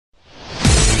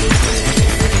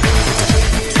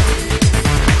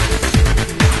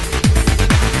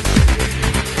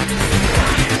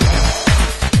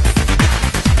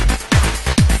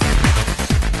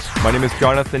My name is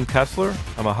Jonathan Tessler.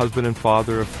 I'm a husband and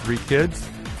father of 3 kids.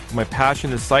 My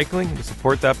passion is cycling, and to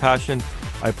support that passion,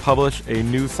 I publish a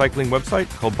new cycling website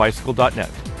called bicycle.net.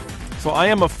 So I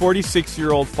am a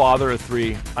 46-year-old father of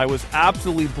 3. I was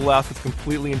absolutely blessed with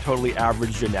completely and totally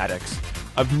average genetics.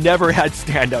 I've never had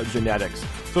standout genetics.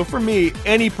 So for me,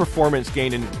 any performance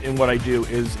gain in what I do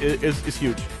is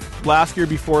huge. Last year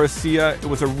before ASEA, it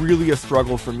was really a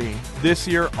struggle for me. This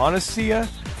year on ASEA,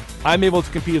 I'm able to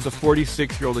compete as a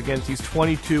 46-year-old against these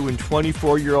 22 and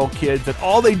 24-year-old kids that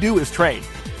all they do is train.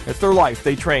 It's their life,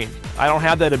 they train. I don't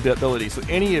have that ability, so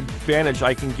any advantage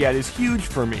I can get is huge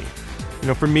for me. You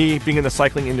know, for me, being in the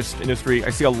cycling industry,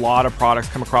 I see a lot of products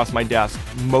come across my desk.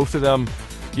 Most of them,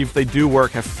 if they do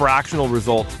work, have fractional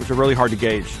results, which are really hard to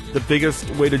gauge. The biggest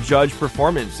way to judge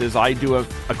performance is I do a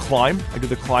climb. I do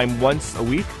the climb once a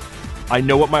week. I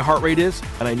know what my heart rate is,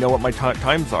 and I know what my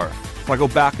times are. So I go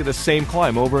back to the same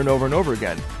climb over and over and over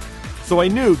again. So I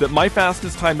knew that my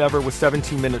fastest time ever was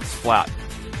 17 minutes flat.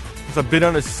 As I've been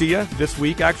on ASEA this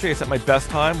week, actually, I set my best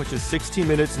time, which is 16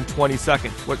 minutes and 20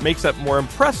 seconds. What makes that more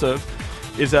impressive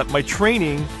is that my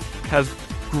training has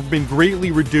been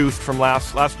greatly reduced from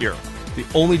last year. The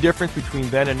only difference between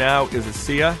then and now is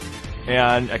ASEA,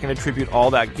 and I can attribute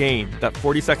all that gain, that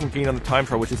 40-second gain on the time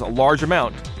trial, which is a large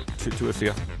amount, to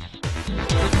ASEA.